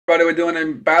Everybody, we're doing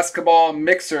a basketball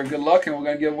mixer. Good luck, and we're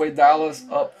going to give away Dallas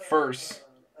up first.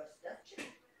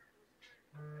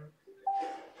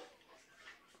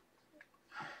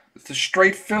 It's a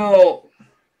straight fill.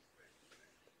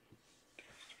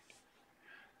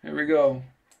 Here we go.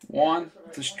 1.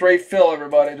 It's a straight fill,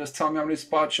 everybody. Just tell me how many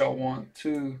spots y'all want.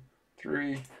 2,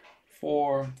 3,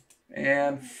 4,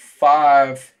 and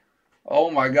 5.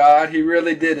 Oh my God, he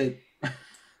really did it.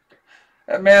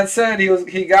 That man said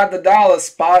he got the Dallas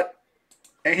spot,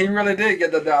 and he really did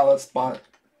get the Dallas spot.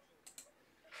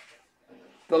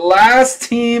 The last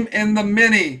team in the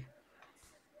mini.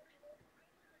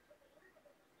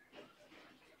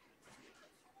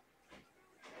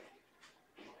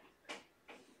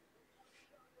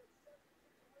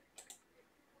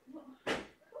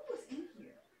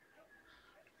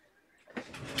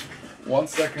 One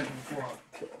second before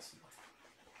I kill us.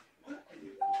 What are you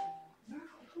doing now?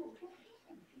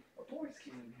 A boys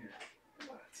came in here.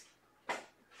 What?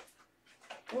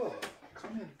 Oh,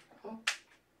 come in. Huh?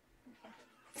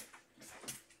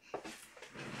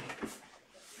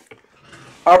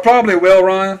 I probably will,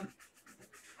 Ron.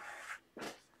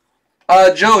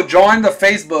 Joe, join the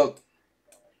Facebook.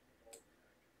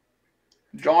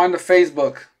 Join the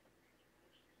Facebook.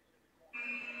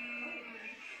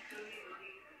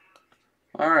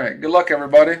 All right, good luck,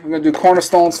 everybody. We're going to do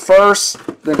cornerstones first,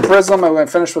 then prism, and we're going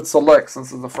to finish with select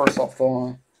since it's the first off the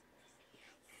line.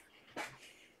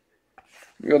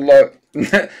 Good luck.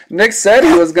 Nick said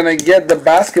he was going to get the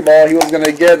basketball. He was going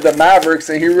to get the Mavericks,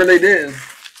 and he really did.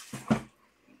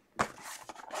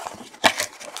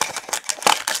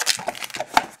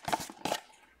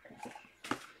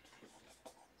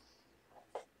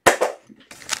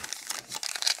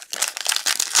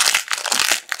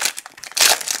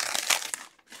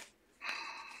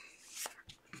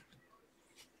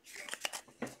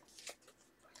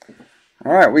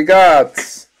 All right, we got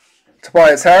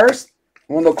Tobias Harris,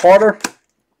 Wendell Carter,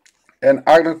 and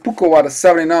Agnepuko out of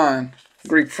 79,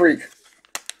 Greek Freak.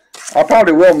 I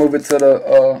probably will move it to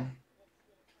the,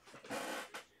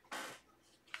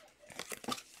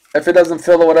 if it doesn't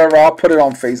fill or whatever, I'll put it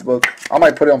on Facebook. I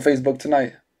might put it on Facebook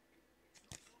tonight.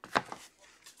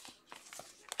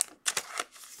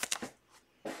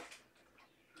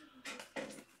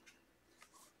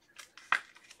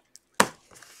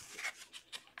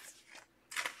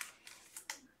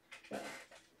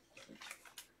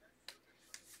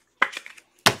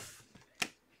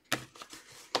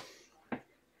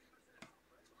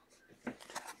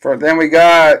 Then we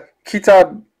got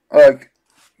Kitab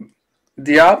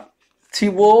Diab,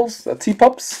 T-Wolves,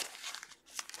 T-Pups.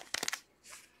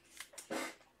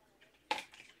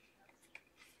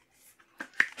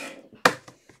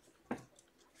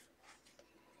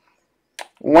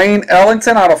 Wayne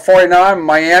Ellington out of 49,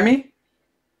 Miami.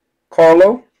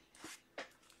 Carlo.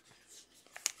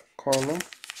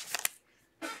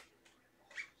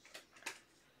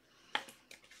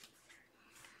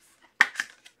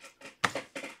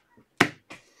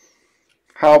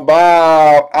 How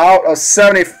about out of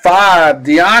 75,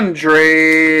 DeAndre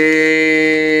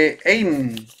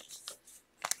Ayton.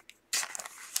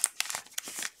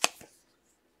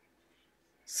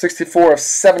 '64 of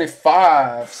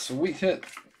 75. Sweet hit.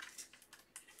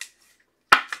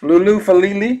 Lulu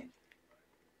Falili.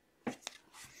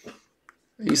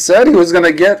 He said he was going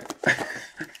to get.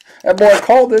 That boy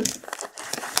called it.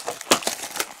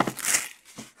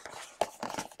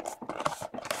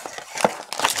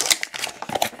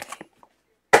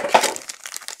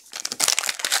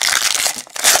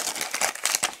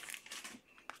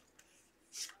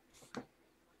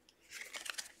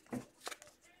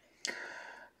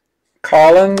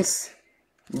 Collins,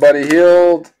 Buddy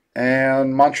Hield,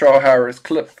 and Montreal Harris.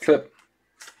 Clip.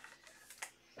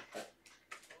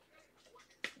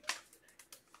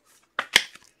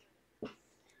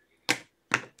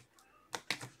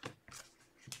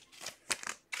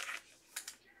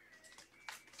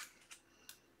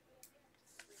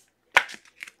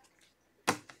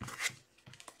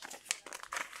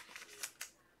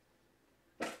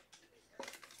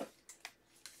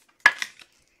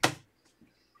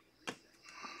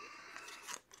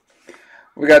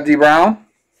 We got D.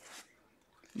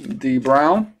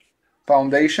 Brown,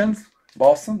 Foundations,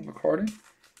 Boston, recording.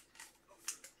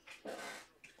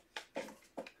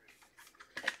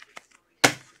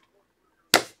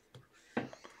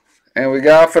 And we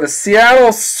got for the Seattle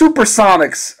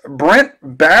Supersonics, Brent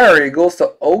Barry goes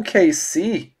to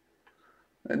OKC.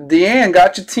 Deanne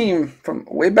got your team from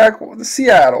way back to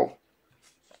Seattle.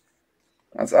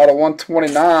 That's out of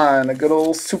 129. The good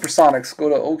old Supersonics go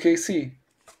to OKC.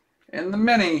 In the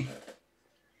mini.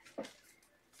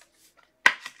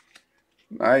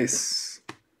 Nice.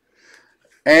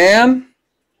 And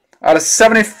out of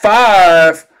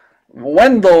 75,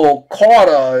 Wendell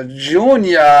Carter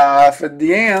Jr. for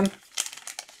the end.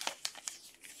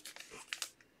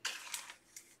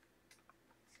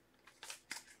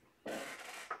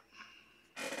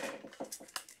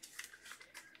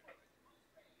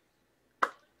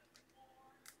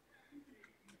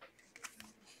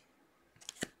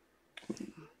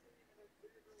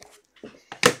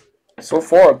 So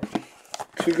far,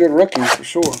 two good rookies for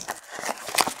sure.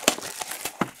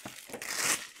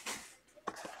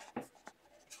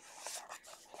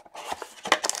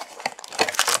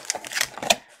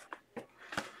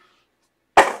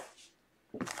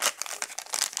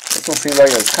 This one seems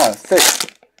like it's kind of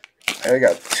thick. They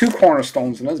got two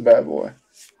cornerstones in this bad boy.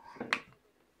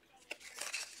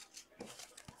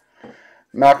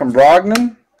 Malcolm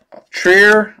Brogdon,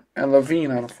 Trier, and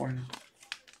Levine out of 40.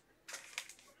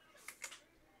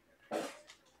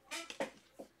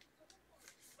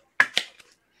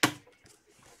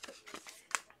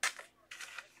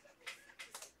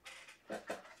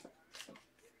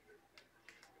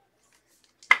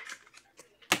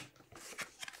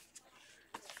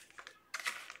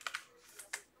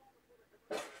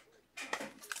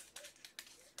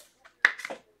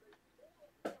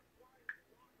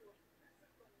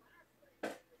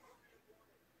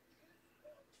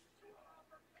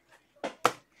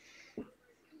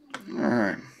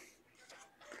 Alright.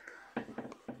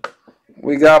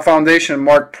 We got Foundation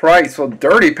Mark Price. So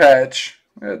Dirty Patch.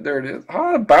 Yeah, there it is.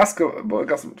 How the basketball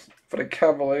got some for the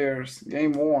Cavaliers.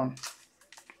 Game 1.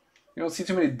 You don't see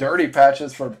too many dirty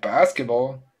patches for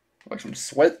basketball. Like some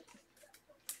sweat.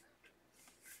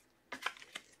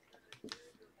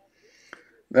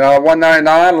 Now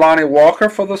 199, Lonnie Walker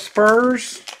for the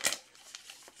Spurs.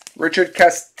 Richard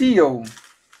Castillo.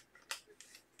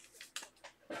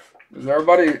 Is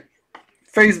everybody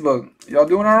Facebook? Y'all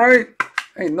doing all right?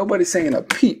 Ain't nobody saying a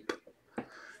peep.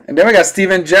 And then we got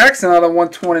Steven Jackson out of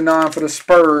 129 for the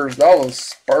Spurs. That was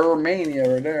Spur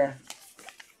Mania right there.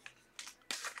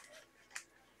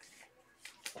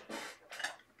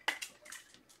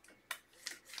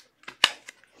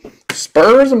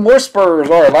 Spurs and more Spurs.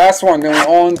 All right, last one. Then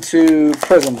we're on to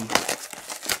Prism.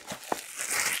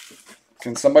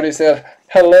 Can somebody say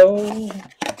hello?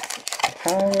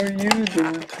 How are you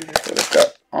doing today?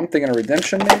 I'm thinking of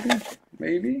Redemption, maybe.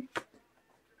 Maybe.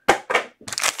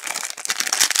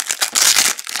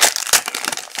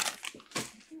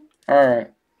 All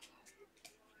right.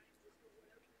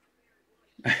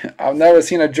 I've never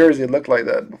seen a jersey look like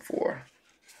that before.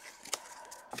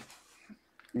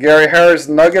 Gary Harris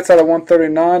Nuggets out of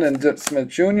 139 and Dip Smith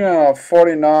Jr. out of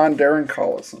 49, Darren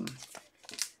Collison.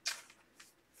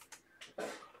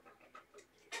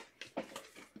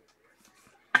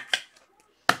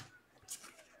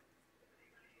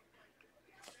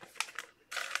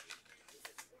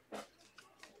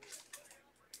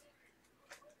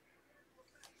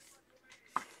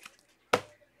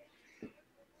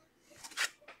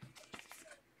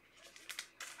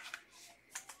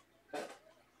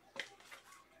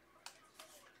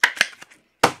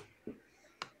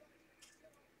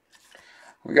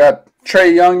 We got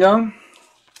Trey Young.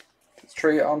 It's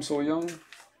Trey, I'm so young.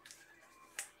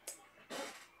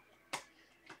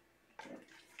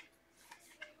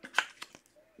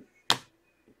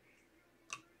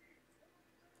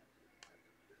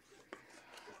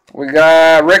 We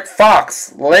got Rick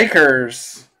Fox,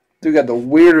 Lakers. Dude got the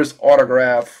weirdest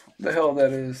autograph. What the hell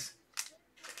that is?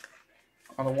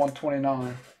 On the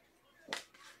 129.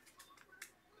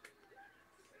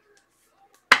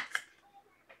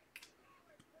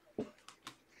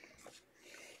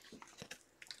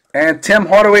 And Tim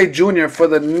Hardaway Jr. for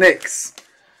the Knicks.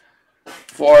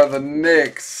 For the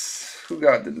Knicks. Who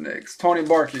got the Knicks? Tony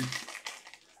Barkey.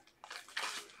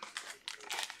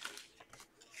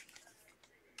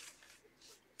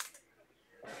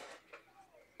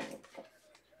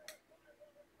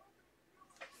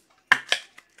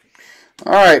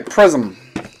 All right, Prism.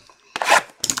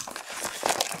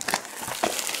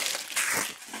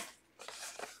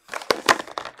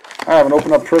 I haven't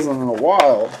opened up Prism in a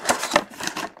while.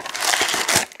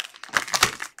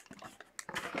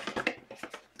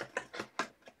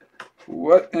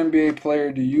 What NBA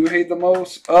player do you hate the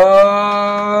most?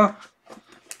 I'm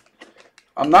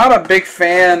not a big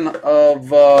fan of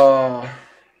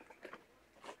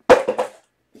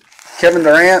Kevin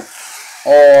Durant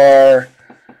or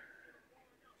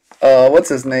what's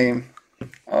his name?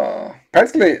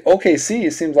 Practically OKC.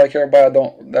 It seems like everybody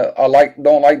don't like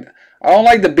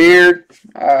the beard.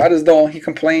 I just don't. He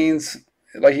complains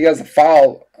like he has a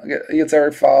foul. He gets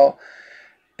every foul.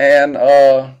 And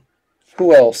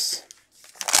who else?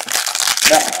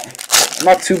 Nah. I'm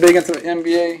not too big into the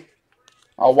NBA.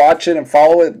 I'll watch it and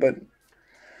follow it, but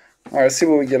all right, let's see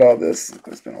what we get out of this.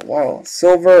 It's been a while.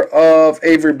 Silver of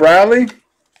Avery Bradley.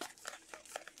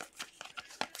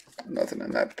 Nothing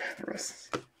in that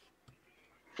rest.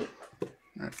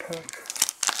 That pack.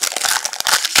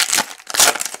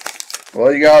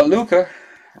 Well, you got Luka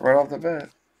right off the bat.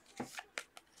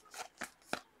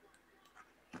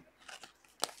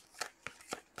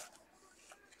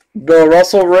 Bill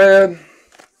Russell red.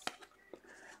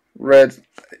 Red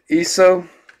Iso.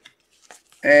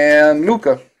 And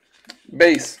Luka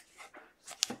base.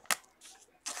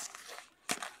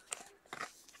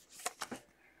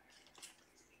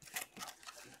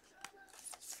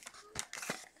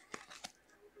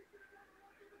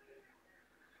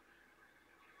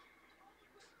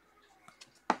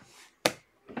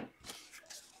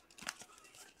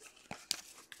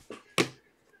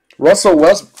 Russell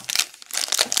Westbrook,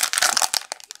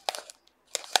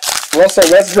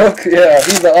 yeah,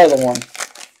 he's the other one.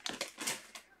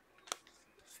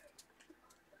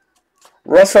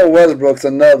 Russell Westbrook's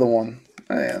another one.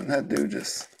 Man, that dude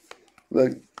just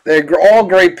look. They're all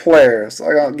great players.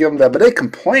 I gotta give them that, but they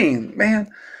complain,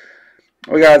 man.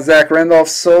 We got Zach Randolph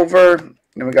silver.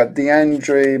 Then we got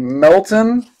DeAndre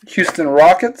Melton, Houston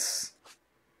Rockets.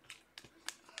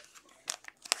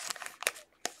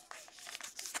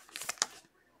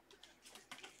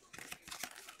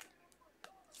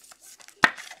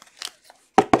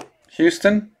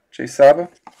 Houston, Jay Saba.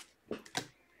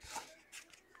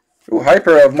 Ooh,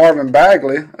 hyper of Marvin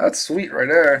Bagley. That's sweet right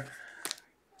there.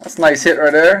 That's a nice hit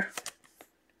right there.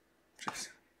 Jeez.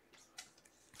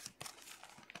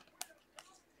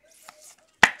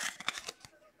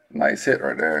 Nice hit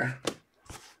right there.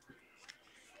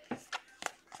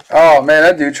 Oh man,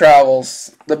 that dude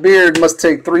travels. The beard must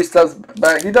take 3 steps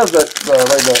back. He does like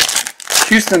the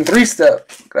Houston 3-step.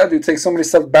 That dude takes so many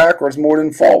steps backwards more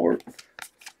than forward.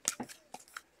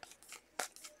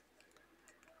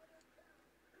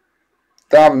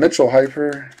 Dom Mitchell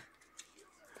hyper.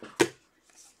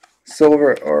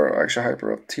 Silver, or actually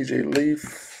hyper up TJ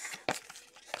Leaf.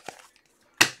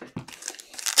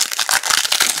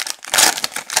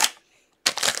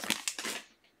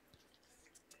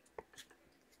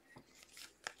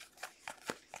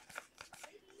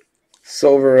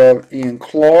 Silver of Ian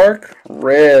Clark.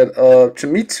 Red of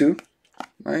Chimitsu.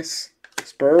 Nice.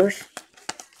 Spurs.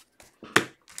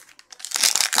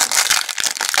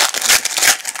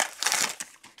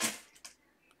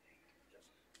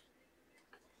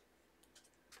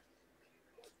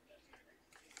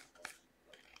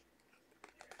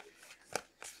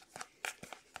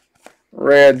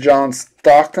 Red John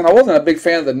Stockton. I wasn't a big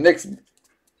fan of the Knicks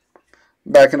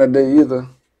back in the day either.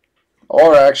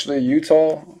 Or actually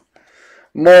Utah.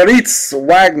 Moritz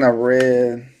Wagner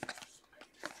red.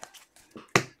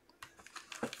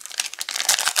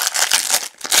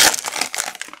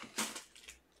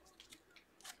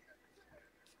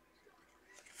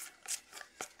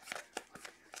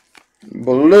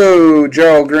 Blue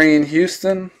Gerald Green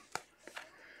Houston.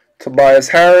 Tobias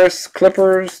Harris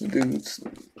Clippers. Dude's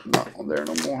not there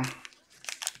no more.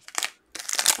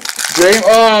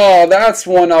 Oh, that's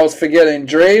one I was forgetting.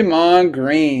 Draymond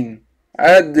Green.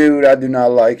 That dude I do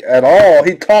not like at all.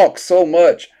 He talks so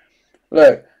much.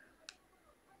 Look.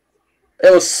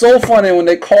 It was so funny when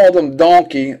they called him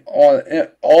Donkey on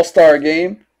All-Star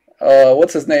Game.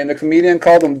 What's his name? The comedian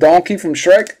called him Donkey from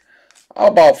Shrek. I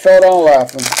about fell down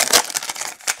laughing.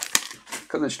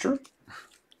 Because it's true.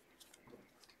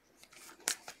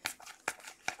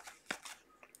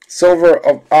 Silver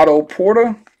of Otto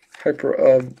Porter. Hyper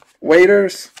of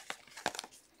Waiters.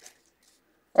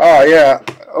 Oh, yeah.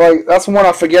 Like, that's one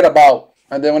I forget about.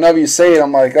 And then whenever you say it,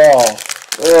 I'm like, oh.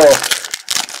 Ugh.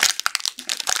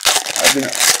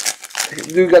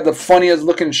 Dude got the funniest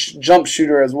looking jump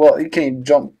shooter as well. He can't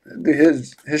jump. Dude,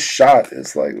 his shot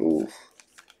is like, ooh.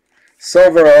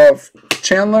 Silver of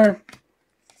Chandler.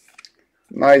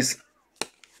 Nice.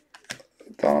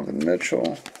 Donovan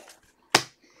Mitchell.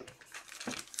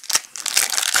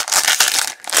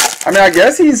 I mean, I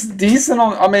guess he's decent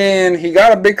on. I mean, he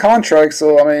got a big contract,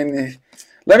 so I mean,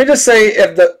 let me just say,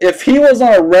 if he was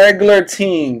on a regular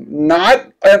team,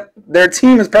 not their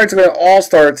team is practically an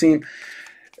all-star team,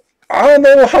 I don't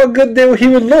know how good he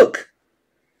would look,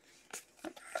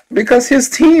 because his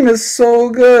team is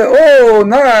so good. Oh,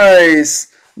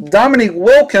 nice, Dominique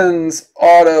Wilkins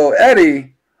auto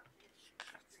Eddie.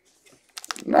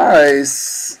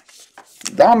 Nice,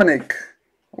 Dominique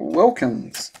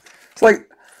Wilkins. It's like.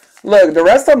 Look, the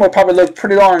rest of them will probably look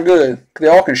pretty darn good. They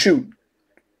all can shoot.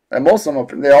 And most of them,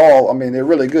 I mean, they're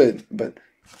really good. But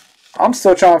I'm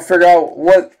still trying to figure out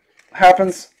what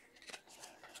happens.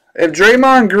 If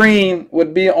Draymond Green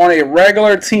would be on a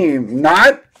regular team,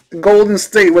 not Golden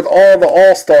State with all the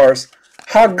All-Stars,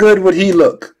 how good would he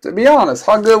look? To be honest,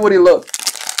 how good would he look?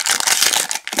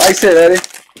 Nice hit, Eddie.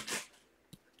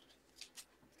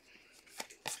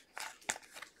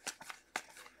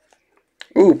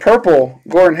 Ooh, purple.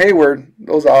 Gordon Hayward.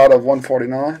 Those are out of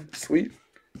 149. Sweet.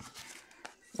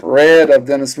 Red of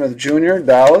Dennis Smith Jr.,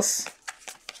 Dallas.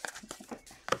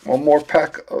 One more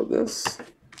pack of this.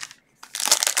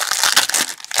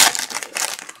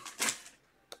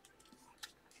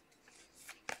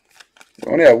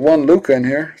 We only have one Luka in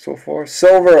here so far.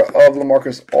 Silver of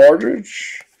LaMarcus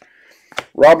Aldridge.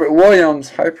 Robert Williams,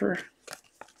 Hyper.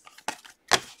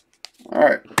 All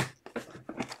right.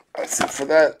 That's it for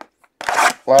that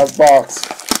last box.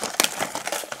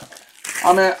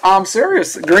 I mean, I'm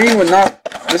serious. Green would not.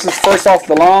 This is first off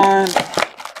the line.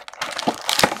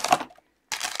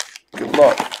 Good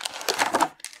luck.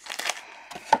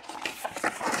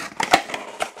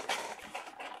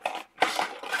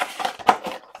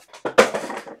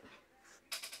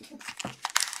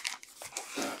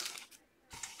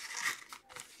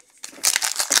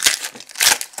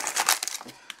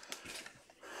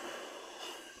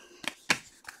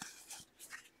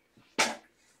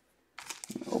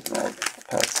 Open all the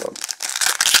packs up.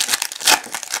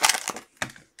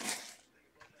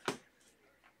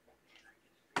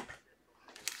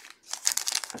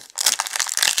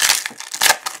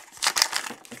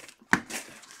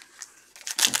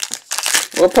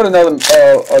 We'll put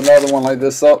another one like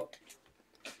this up.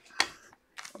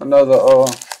 Another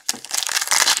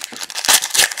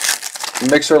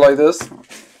mixer like this.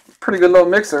 Pretty good little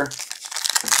mixer.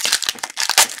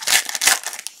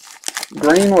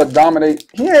 Green would dominate.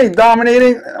 He ain't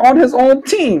dominating on his own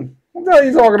team. What the hell are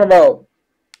you talking about?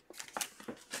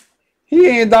 He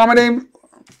ain't dominating.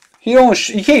 He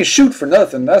can't shoot for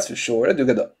nothing, that's for sure. That dude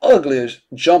got the ugliest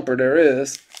jumper there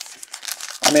is.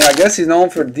 I mean, I guess he's known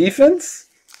for defense.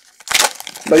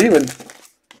 But he would.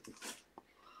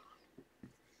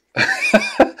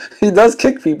 He does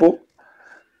kick people.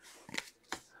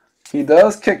 He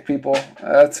does kick people.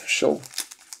 That's for sure.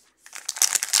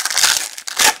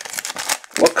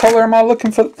 What color am I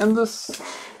looking for in this?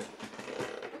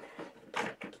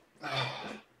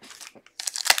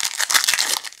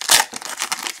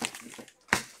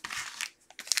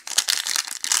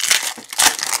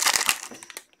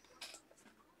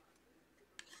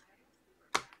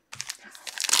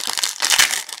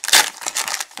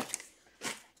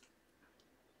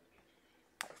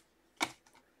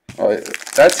 Oh,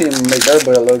 that team make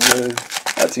everybody look good.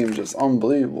 That team just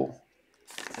unbelievable.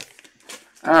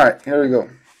 Alright, here we go.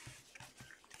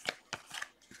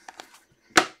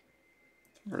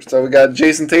 First up, we got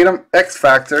Jason Tatum, X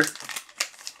Factor.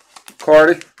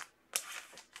 Cardi.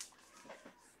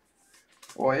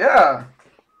 Well, yeah.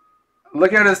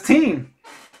 Look at his team.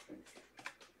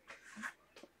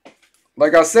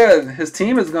 Like I said, his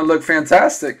team is going to look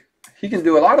fantastic. He can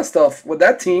do a lot of stuff with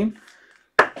that team.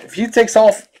 If he takes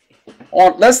off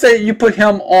on, let's say you put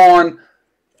him on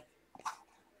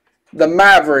the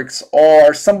Mavericks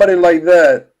or somebody like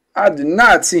that, I do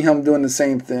not see him doing the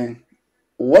same thing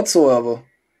whatsoever.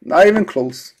 Not even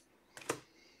close.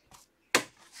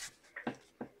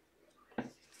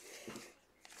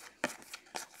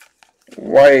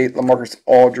 White, LaMarcus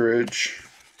Aldridge.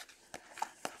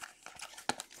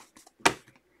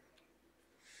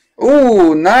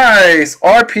 Ooh, nice.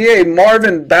 RPA,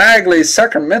 Marvin Bagley,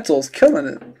 Sacramento's killing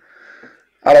it.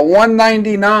 Out of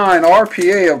 199,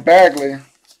 RPA of Bagley.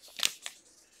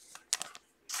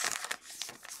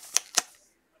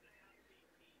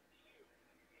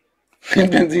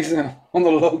 Been decent on the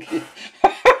low key.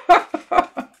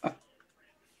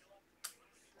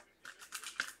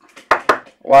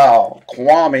 Wow,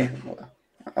 Kwame.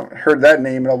 I haven't heard that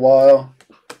name in a while.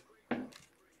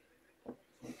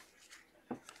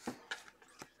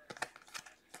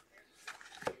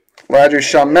 Roger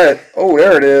Shamet. Oh,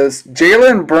 there it is.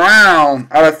 Jaylen Brown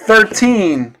out of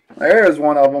 13. There's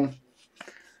one of them.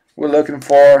 We're looking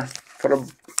for the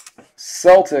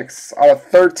Celtics out of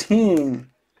 13.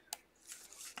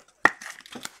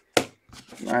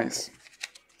 Nice.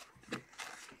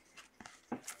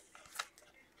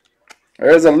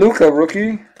 There's a Luka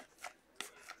rookie.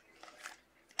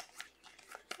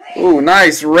 Ooh,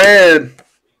 nice red.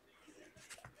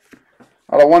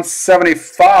 Out of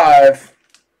 175.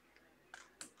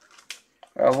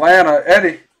 Atlanta,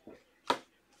 Eddie.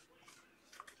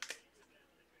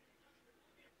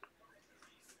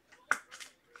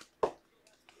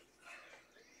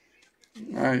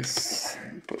 Nice.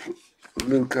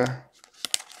 Luka.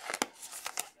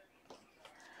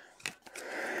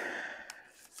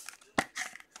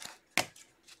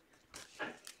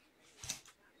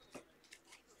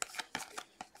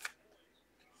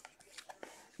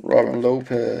 Robin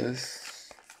Lopez.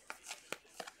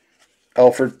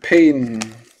 Alfred Payton.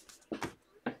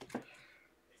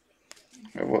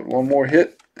 One more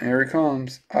hit. Here he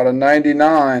comes. Out of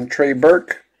 99, Trey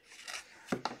Burke.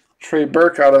 Trey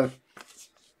Burke out of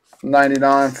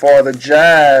 99 for the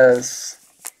Jazz.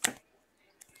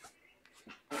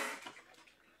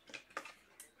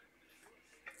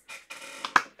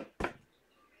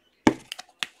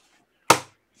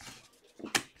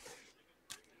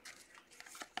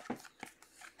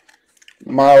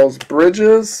 Miles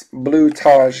Bridges, blue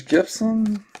Taj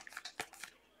Gibson.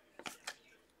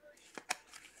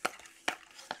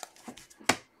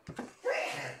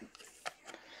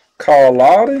 Carl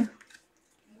Lowry.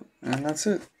 And that's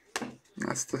it.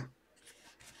 That's the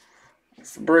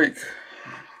break.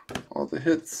 All the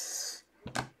hits.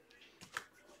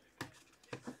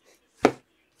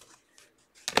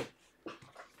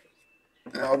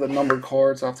 And all the numbered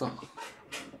cards. I'll have to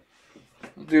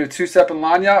do a two-step and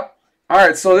line up.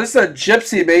 Alright, so this is a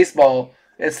Gypsy baseball.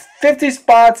 It's 50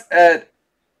 spots at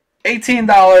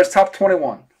 $18, top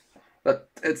 21. But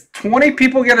it's 20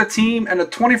 people get a team, and the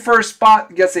 21st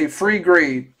spot gets a free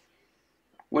grade,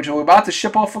 which we're about to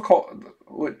ship off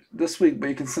this week, but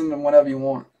you can send them whenever you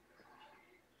want.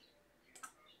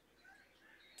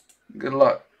 Good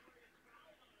luck.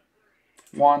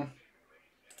 1,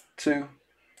 2,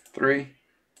 3,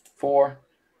 4,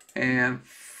 and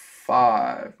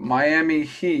 5. Miami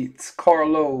Heat,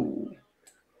 Carlo.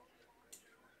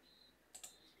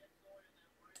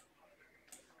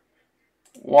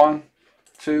 One,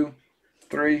 2,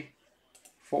 3,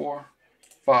 4,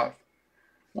 5.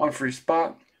 One free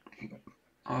spot.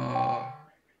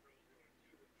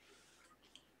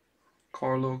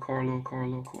 Carlo.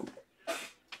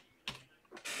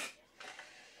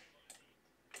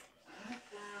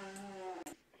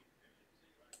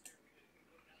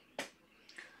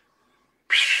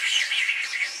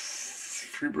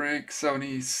 Free break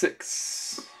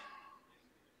 76.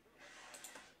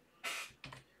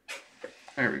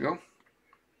 There we go.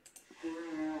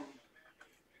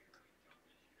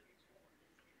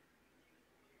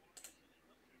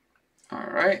 All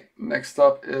right, next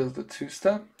up is the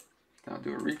two-step. I'll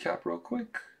do a recap real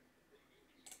quick.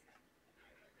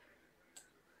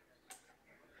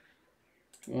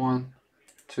 One,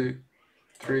 2,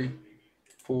 3,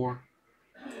 4,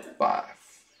 5.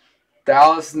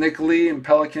 Dallas, Nick Lee, and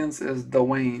Pelicans is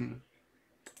Dwayne.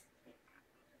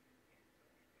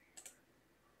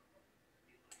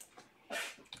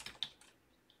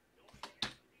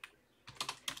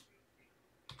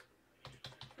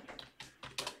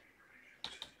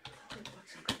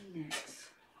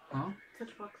 Huh?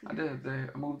 I did.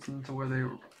 I moved them to where they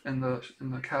were in the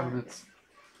cabinets.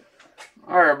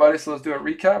 All right, everybody. So let's do a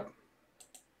recap.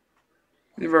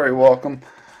 You're very welcome.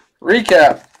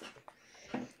 Recap.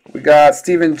 We got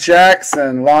Steven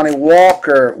Jackson, Lonnie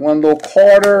Walker, Wendell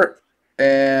Carter,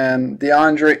 and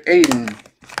DeAndre Ayton.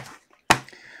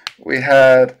 We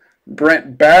had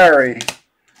Brent Barry.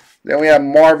 Then we have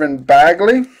Marvin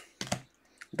Bagley,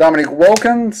 Dominique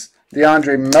Wilkins,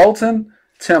 DeAndre Melton,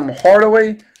 Tim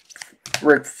Hardaway,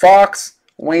 Rick Fox,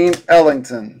 Wayne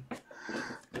Ellington.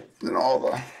 Then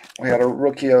we had a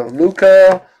rookie of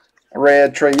Luka,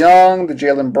 red Trae Young, the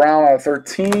Jaylen Brown out of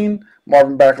 13,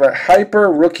 Marvin Bagley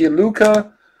Hyper, rookie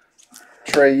Luka,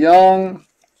 Trae Young,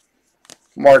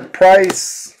 Mark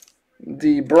Price,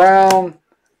 D Brown,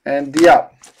 and Diop.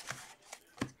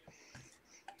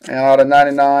 And out of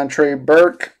 99, Trey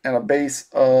Burke, and a base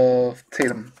of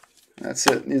Tatum. That's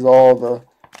it. These are all the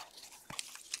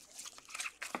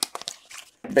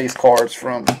base cards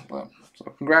from them.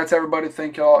 So congrats, everybody.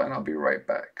 Thank y'all, and I'll be right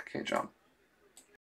back. Okay, John.